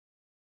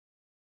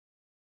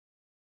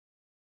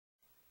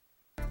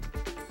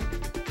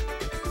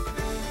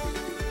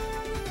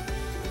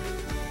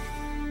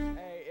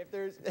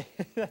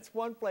That's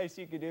one place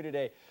you can do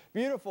today.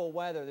 Beautiful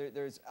weather.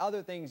 There's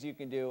other things you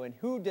can do, and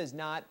who does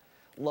not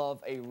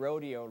love a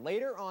rodeo?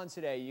 Later on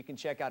today, you can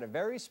check out a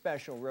very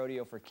special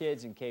rodeo for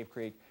kids in Cave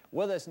Creek.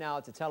 With us now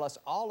to tell us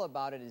all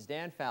about it is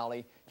Dan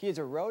Fowley. He is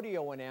a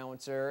rodeo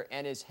announcer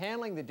and is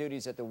handling the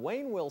duties at the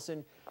Wayne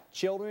Wilson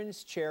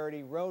Children's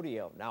Charity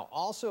Rodeo. Now,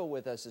 also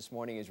with us this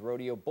morning is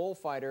rodeo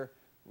bullfighter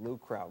Lou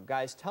Kraut.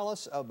 Guys, tell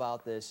us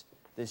about this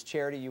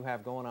charity you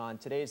have going on.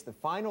 Today is the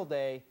final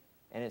day,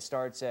 and it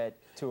starts at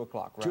 2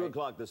 o'clock, right? 2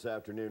 o'clock this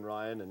afternoon,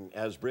 Ryan, and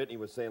as Brittany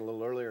was saying a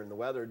little earlier in the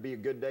weather, it'd be a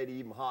good day to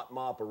even hot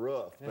mop a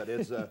roof, but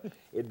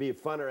it'd be a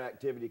funner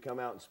activity to come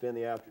out and spend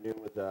the afternoon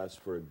with us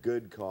for a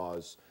good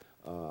cause.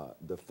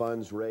 The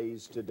funds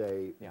raised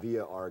today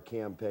via our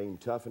campaign,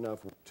 Tough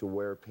Enough to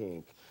Wear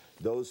Pink,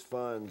 those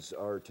funds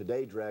are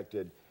today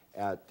directed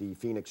at the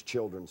Phoenix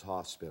Children's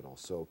Hospital.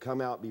 So come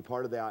out, be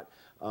part of that.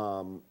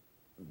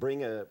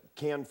 Bring a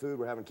canned food.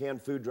 We're having a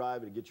canned food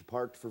drive to get you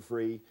parked for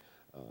free.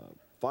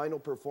 Final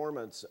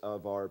performance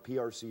of our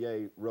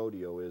PRCA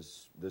rodeo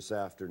is this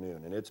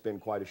afternoon, and it's been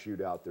quite a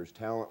shootout. There's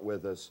talent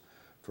with us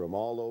from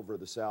all over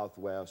the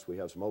Southwest. We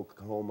have some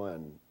Oklahoma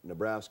and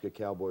Nebraska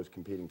Cowboys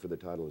competing for the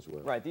title as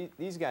well. Right.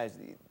 These guys,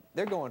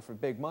 they're going for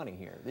big money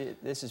here.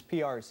 This is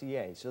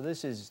PRCA, so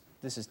this is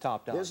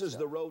top dog. This is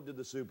the road to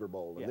the Super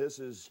Bowl, and this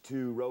is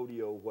to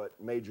rodeo what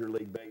Major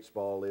League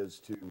Baseball is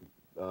to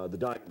the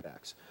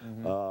Diamondbacks.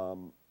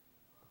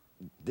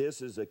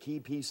 This is a key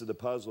piece of the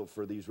puzzle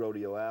for these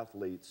rodeo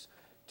athletes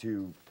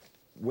to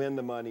win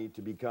the money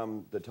to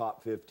become the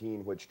top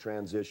 15, which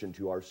transition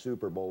to our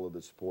Super Bowl of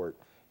the sport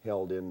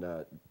held in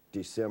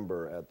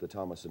December at the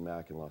Thomas &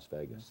 Mack in Las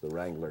Vegas, the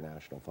Wrangler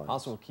National Finals.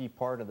 Also, a key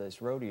part of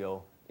this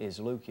rodeo is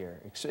Luke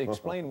here.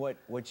 Explain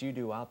what you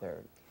do out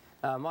there.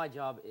 My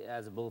job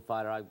as a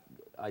bullfighter,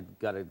 I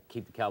got to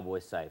keep the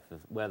cowboys safe.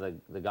 Whether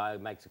the guy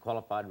makes a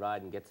qualified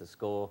ride and gets a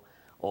score,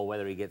 or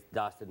whether he gets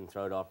dusted and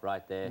thrown off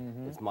right there,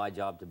 it's my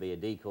job to be a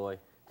decoy,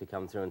 to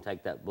come through and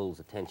take that bull's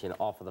attention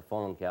off of the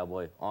fallen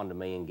cowboy onto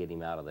me and get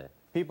him out of there.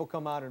 People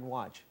come out and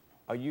watch.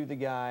 Are you the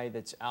guy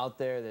that's out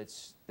there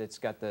that's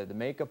got the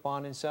makeup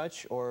on and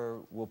such,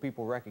 or will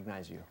people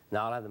recognize you?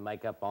 No, I'll have the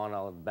makeup on,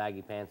 I'll have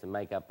baggy pants and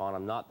makeup on.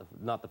 I'm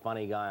not the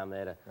funny guy. I'm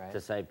there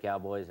to save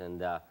cowboys,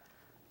 and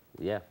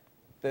yeah.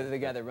 The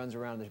guy that runs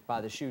around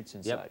by the chutes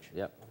and such.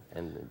 Yep,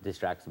 and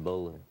distracts the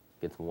bull and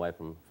gets him away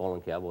from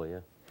fallen cowboy, yeah.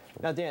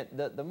 Now, Dan,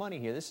 the money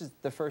here, this is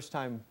the first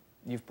time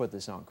you've put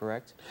this on,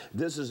 correct?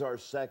 This is our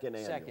second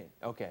annual. Second,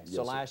 okay. Yes,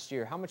 so sir. Last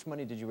year, how much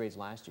money did you raise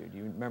last year? Do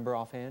you remember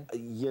offhand?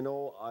 You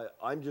know,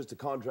 I'm just a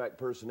contract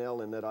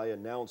personnel in that I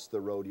announced the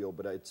rodeo,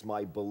 but it's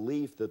my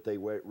belief that they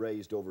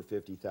raised over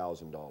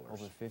 $50,000.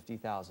 Over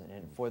 $50,000,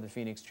 and for the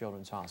Phoenix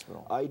Children's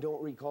Hospital. I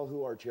don't recall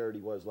who our charity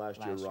was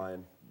last year,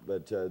 Ryan,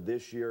 but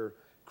this year,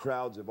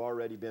 crowds have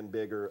already been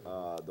bigger.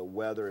 The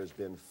weather has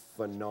been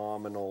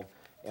phenomenal,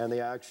 and the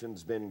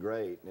action's been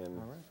great.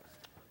 And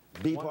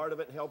be part of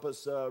it and help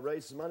us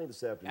raise some money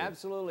this afternoon.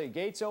 Absolutely.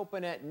 Gates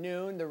open at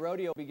noon. The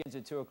rodeo begins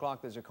at 2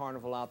 o'clock. There's a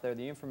carnival out there.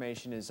 The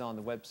information is on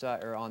the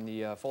website, or on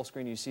the full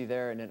screen you see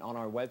there, and then on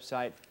our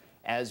website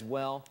as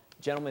well.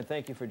 Gentlemen,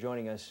 thank you for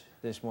joining us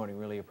this morning.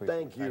 Really appreciate it.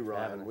 Thank you,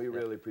 Ryan. We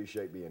really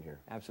appreciate being here.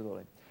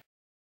 Absolutely.